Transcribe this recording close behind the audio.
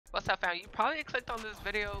What's up, fam? You probably clicked on this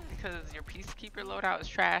video because your Peacekeeper loadout is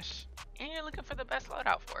trash and you're looking for the best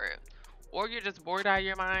loadout for it. Or you're just bored out of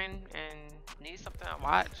your mind and need something to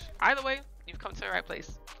watch. Either way, you've come to the right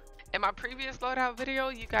place. In my previous loadout video,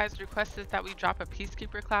 you guys requested that we drop a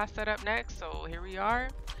Peacekeeper class setup next, so here we are.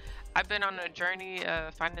 I've been on a journey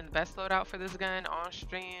of finding the best loadout for this gun on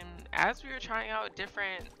stream. As we were trying out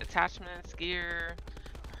different attachments, gear,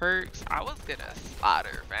 perks, I was gonna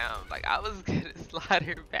slaughter, fam. Like, I was gonna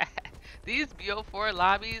slaughter bad. These BO4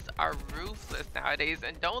 lobbies are ruthless nowadays,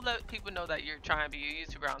 and don't let people know that you're trying to be a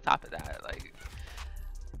YouTuber on top of that. Like,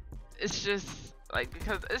 it's just like,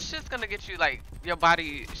 because it's just gonna get you like your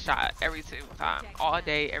body shot every single time, all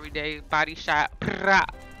day, every day, body shot,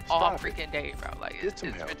 all freaking day, bro. Like, it's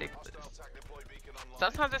ridiculous.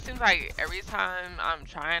 Sometimes it seems like every time I'm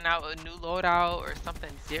trying out a new loadout or something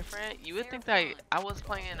different, you would think that I was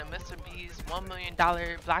playing a Mr. B's $1 million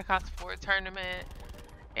Black Ops 4 tournament,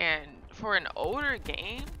 and for an older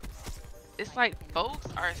game, it's like folks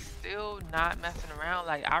are still not messing around.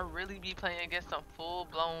 Like, I really be playing against some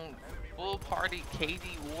full-blown, full-party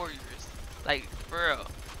KD warriors, like, for real.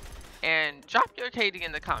 And drop your KD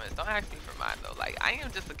in the comments. Don't ask me for mine though. Like, I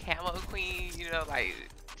am just a camo queen, you know, like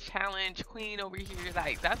challenge queen over here.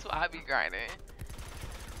 Like, that's what I be grinding,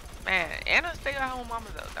 man. And a stay-at-home mama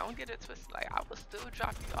though. Don't get it twisted. Like, I will still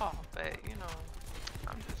drop you off, but you know,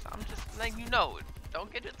 I'm just letting you know.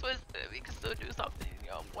 Don't get it twisted. We can still do something, you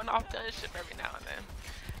know, one-off gunship every now and then.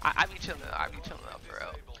 I be chilling. I be chilling up for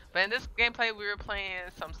real. But in this gameplay, we were playing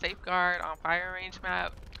some Safeguard on Fire Range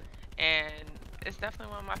map, and it's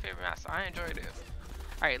definitely one of my favorite maps, so I enjoyed it.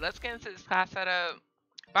 Alright, let's get into this class setup.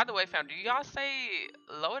 By the way, fam, do y'all say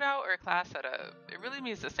loadout or class setup? It really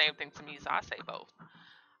means the same thing to me, so I say both.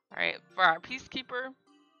 Alright, for our Peacekeeper,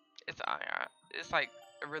 it's like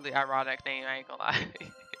a really ironic name, I ain't gonna lie.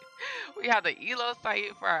 We have the Elo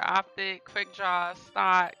sight for our optic, quick draw,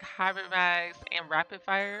 stock, hybrid mags, and rapid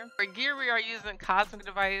fire. For gear, we are using cosmic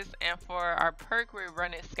device, and for our perk, we're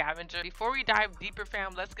running scavenger. Before we dive deeper,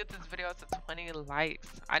 fam, let's get this video to 20 likes.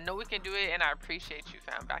 I know we can do it, and I appreciate you,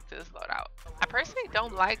 fam. Back to this loadout. I personally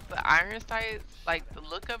don't like the iron sights, like the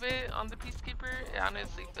look of it on the Peacekeeper. It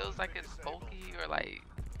honestly feels like it's bulky or like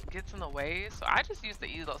gets in the way, so I just use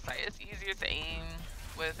the Elo sight. It's easier to aim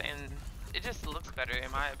with, and it just looks better in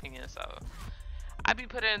my opinion, so I'd be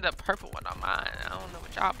putting the purple one on mine. I don't know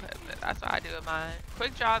what y'all put, but that's what I do with mine.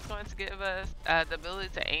 Quick draw is going to give us the ability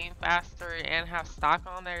to aim faster and have stock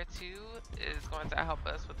on there too. Is going to help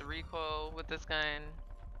us with the recoil with this gun.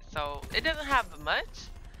 So it doesn't have much,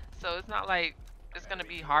 so it's not like it's going to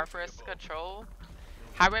be hard for us to control.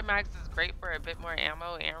 Hybrid mags is great for a bit more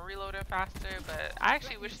ammo and reloading faster, but I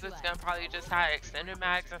actually wish this gun probably just had extended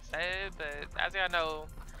mags instead, but as y'all know,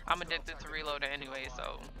 I'm addicted to reloading anyway,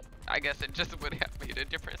 so I guess it just would have made a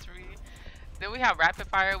difference for me. Then we have rapid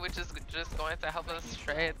fire, which is just going to help us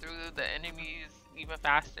shred through the enemies even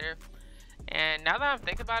faster. And now that I'm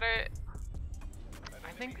thinking about it,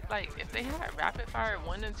 I think like if they had rapid fire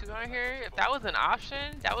 1 and 2 on here, if that was an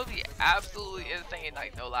option, that would be absolutely insane,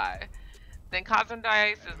 like no lie. Then cosmic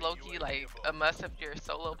dice is low-key like a must if you're a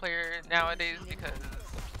solo player nowadays, because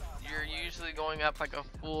you're usually going up like a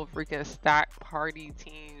full freaking stack party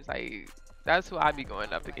teams. Like, that's who I'd be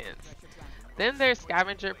going up against. Then there's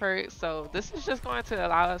scavenger perks, so this is just going to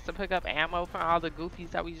allow us to pick up ammo from all the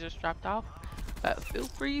goofies that we just dropped off. But feel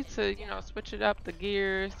free to, you know, switch it up the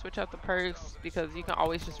gear, switch up the perks, because you can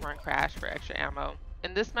always just run crash for extra ammo.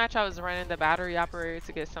 In this match, I was running the battery operator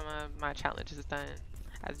to get some of my challenges done.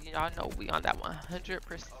 As y'all know, we on that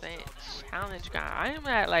 100% challenge guy. I am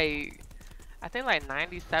at like, I think like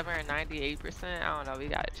 97 or 98%. I don't know, we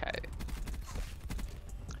gotta check.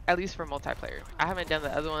 At least for multiplayer. I haven't done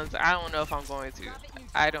the other ones. I don't know if I'm going to.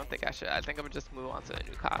 I don't think I should. I think I'm gonna just move on to a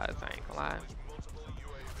new cause. I ain't gonna lie.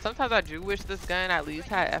 Sometimes I do wish this gun at least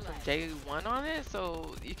had FMJ1 on it,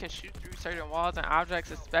 so you can shoot through certain walls and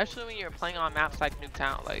objects, especially when you're playing on maps like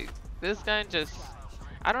Nuketown. Like, this gun just,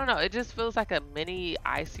 I don't know, it just feels like a mini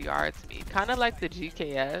ICR to me. Kind of like the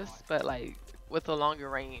GKS, but like with a longer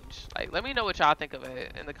range. Like, let me know what y'all think of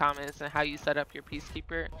it in the comments and how you set up your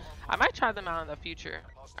Peacekeeper. I might try them out in the future.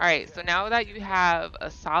 Alright, so now that you have a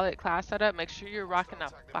solid class setup, make sure you're rocking a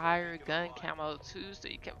fire gun camo too, so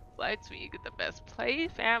you can flex when you get the best play,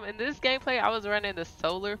 fam. In this gameplay, I was running the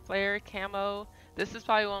solar flare camo. This is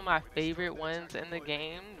probably one of my favorite ones in the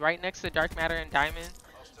game, right next to dark matter and diamond.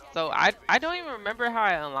 So I don't even remember how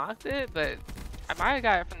I unlocked it, but I might have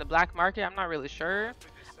got it from the black market. I'm not really sure.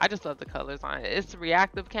 I just love the colors on it. It's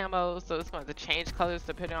reactive camo, so it's going to change colors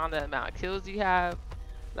depending on the amount of kills you have.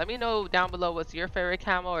 Let me know down below what's your favorite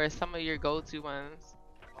camo or some of your go-to ones.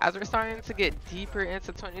 as we're starting to get deeper into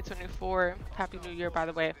 2024, Happy New Year, by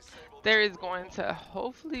the way, there is going to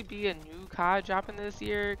hopefully be a new COD dropping this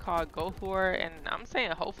year called BO4. And I'm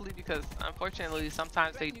saying hopefully because unfortunately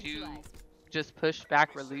sometimes they do just push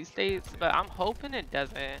back release dates, but I'm hoping it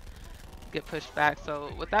doesn't get pushed back.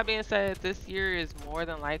 So with that being said, this year is more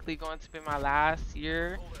than likely going to be my last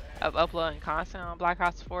year of uploading content on Black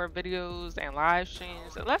Ops 4 videos and live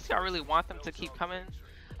streams, unless y'all really want them to keep coming.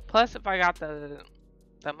 Plus, if I got the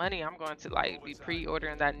money, I'm going to like be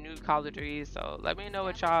pre-ordering that new Call of Duty. So let me know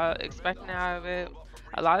what y'all expecting out of it.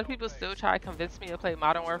 A lot of people still try to convince me to play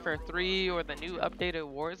Modern Warfare 3 or the new updated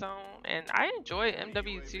Warzone, and I enjoy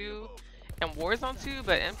MW2 and Warzone 2,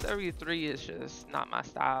 but MW3 is just not my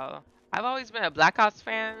style. I've always been a Black Ops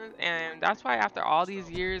fan, and that's why after all these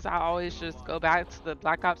years, I always just go back to the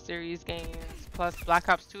Black Ops series games. Plus, Black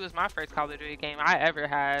Ops 2 is my first Call of Duty game I ever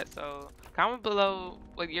had, so comment below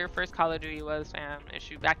what your first Call of Duty was, fam. And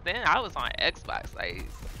shoot, back then, I was on Xbox, like,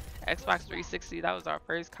 Xbox 360, that was our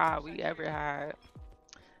first COD we ever had.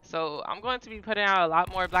 So, I'm going to be putting out a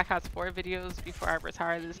lot more Black Ops 4 videos before I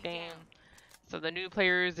retire this game. So, the new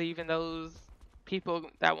players, even those people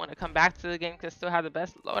that want to come back to the game, can still have the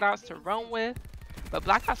best loadouts to run with. But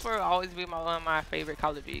Black Ops 4 will always be one of my favorite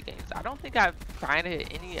Call of Duty games. I don't think I've grinded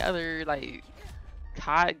any other like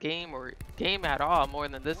COD game or game at all more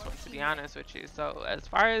than this one, to be honest with you. So as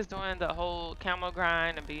far as doing the whole camo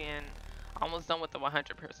grind and being almost done with the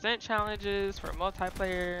 100% challenges for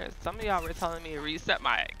multiplayer, some of y'all were telling me to reset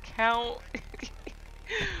my account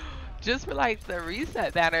just for like the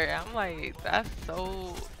reset banner. I'm like, that's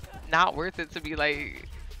so not worth it to be like,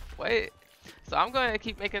 what? So I'm going to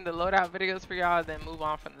keep making the loadout videos for y'all, then move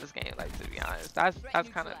on from this game. Like, to be honest, that's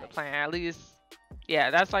kind of the plan. At least, yeah,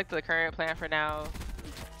 that's like the current plan for now.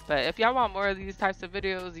 But if y'all want more of these types of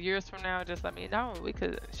videos years from now, just let me know. We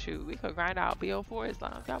could grind out BO4 as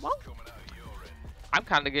long as y'all want. I'm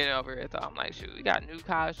kind of getting over it though. I'm like, shoot, we got new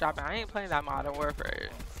CODs dropping. I ain't playing that Modern Warfare.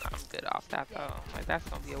 I'm good off that though. Like, that's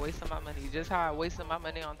gonna be a waste of my money. Just how I wasted my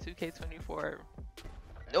money on 2K24.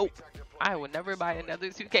 Nope, I will never buy another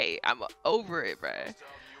 2K. I'm over it, bruh.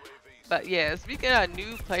 But yeah, speaking of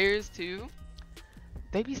new players too,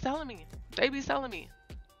 they be selling me. They be selling me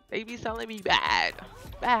bad.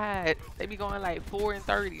 They be going like 4 and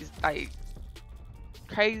 30s, like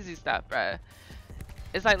crazy stuff, bruh.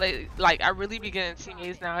 It's like I really be getting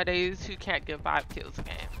teammates nowadays who can't get 5 kills a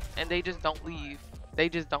game, and they just don't leave. They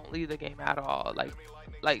just don't leave the game at all.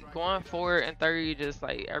 Like going 4 and 30 just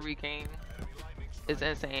like every game is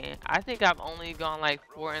insane. I think I've only gone like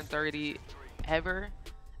 4 and 30 ever,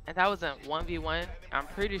 and that was in 1v1. I'm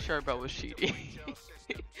pretty sure bro was cheating.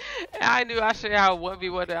 And I knew I should have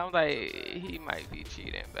 1v1. I'm like, he might be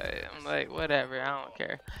cheating, but I'm like, whatever, I don't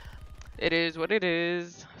care. It is what it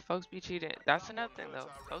is. Folks be cheating. That's another thing though.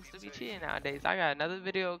 Folks to be cheating nowadays. I got another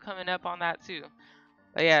video coming up on that too.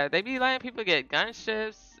 But yeah, they be letting people get gun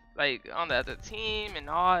shifts like on the other team and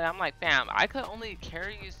all. I'm like, fam, I could only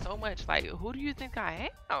carry you so much. Like, who do you think I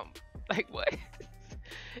am? Like, what?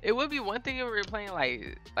 It would be one thing if we were playing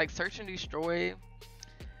like search and destroy,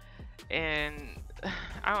 and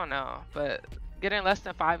I don't know, but getting less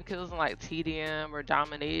than 5 kills in like TDM or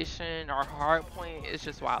domination or hardpoint is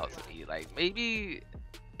just wild to me. Like, maybe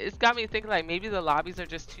it's got me thinking like maybe the lobbies are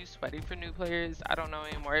just too sweaty for new players. I don't know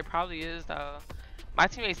anymore. It probably is though. My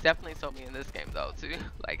teammates definitely told me in this game though too.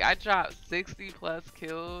 Like, I dropped 60 plus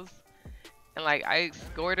kills, and like I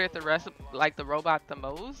escorted the rest of like the robot the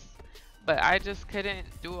most, but I just couldn't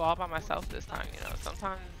do it all by myself this time. You know,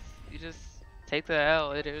 sometimes you just take the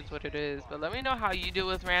L. It is what it is. But let me know how you do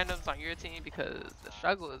with randoms on your team, because the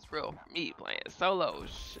struggle is real for me playing solo.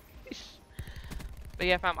 Sheesh. But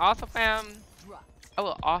yeah, fam, also fam, I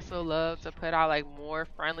would also love to put out like more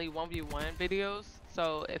friendly 1v1 videos.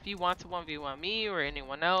 So if you want to 1v1 me or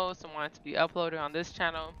anyone else and want it to be uploaded on this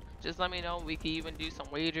channel, just let me know. We can even do some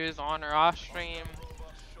wagers on or off stream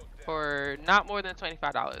for not more than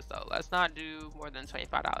 $25 though. Let's not do more than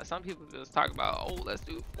 $25. Some people just talk about, oh, let's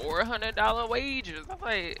do $400 wagers. I'm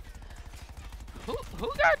like, who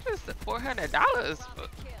got just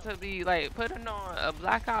 $400 to be like putting on a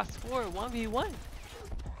Black Ops 4 1v1?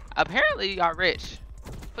 Apparently y'all rich.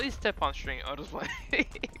 Please tip on stream. Oh, just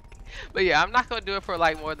like but yeah, I'm not gonna do it for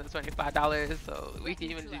like more than $25. So we can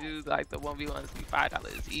even do like the 1v1s be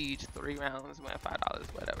 $5 each, 3 rounds, win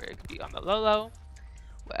 $5, whatever. It could be on the low.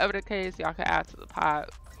 Whatever the case, y'all can add to the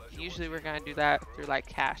pot. Usually we're gonna do that through like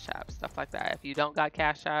Cash App, stuff like that. If you don't got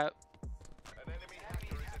Cash App,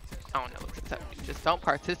 I don't know what to tell you. Just don't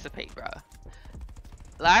participate, bro.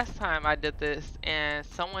 Last time I did this and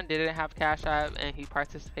someone didn't have Cash App and he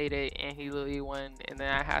participated and he literally won, and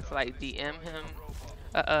then I had to like DM him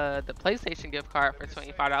the PlayStation gift card for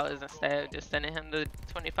 $25 instead of just sending him the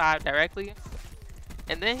 25 directly.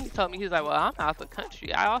 And then he told me, he's like, well, I'm out the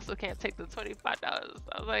country. I also can't take the $25. I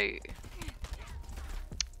was like,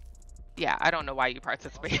 yeah, I don't know why you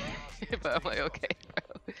participate. But I'm like, okay,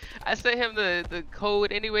 bro. I sent him the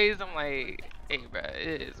code anyways. I'm like, hey, bro,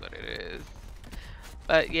 it is what it is.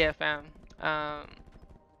 But yeah, fam.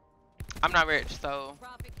 I'm not rich, so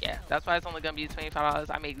yeah, that's why it's only gonna be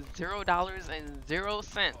 $25. I make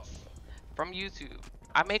 $0.00 from YouTube.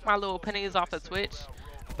 I make my little pennies off of Twitch,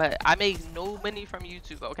 but I make no money from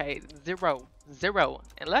YouTube. Okay, zero.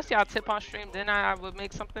 Unless y'all tip on stream, then I would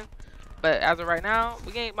make something. But as of right now,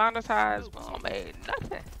 we ain't monetized. We don't make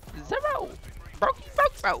nothing. Zero. Broke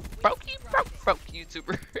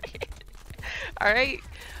YouTuber. All right.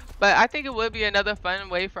 But I think it would be another fun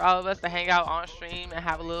way for all of us to hang out on stream and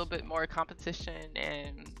have a little bit more competition.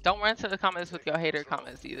 And don't run to the comments with your hater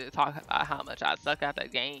comments either. Talk about how much I suck at the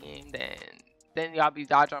game. Then y'all be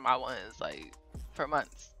dodging my ones like for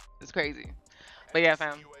months. It's crazy. But yeah,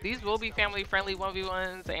 fam, these will be family friendly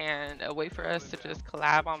 1v1s and a way for us to just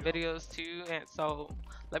collab on videos too. And so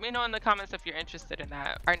let me know in the comments if you're interested in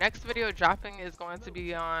that. Our next video dropping is going to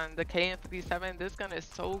be on the KN57. This gun is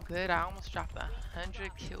so good. I almost dropped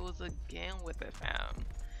 100 kills again with it, fam.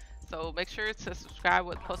 So make sure to subscribe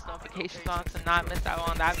with post notifications on to not miss out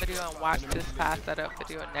on that video, and watch this class setup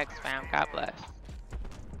video next, fam. God bless.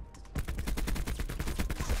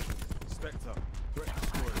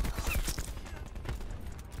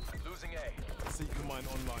 Losing A. Seeking mine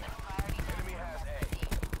online. Enemy has A.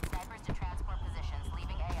 Snipers to transport positions,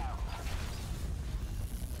 leaving AO.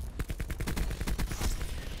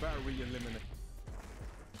 Battery eliminated.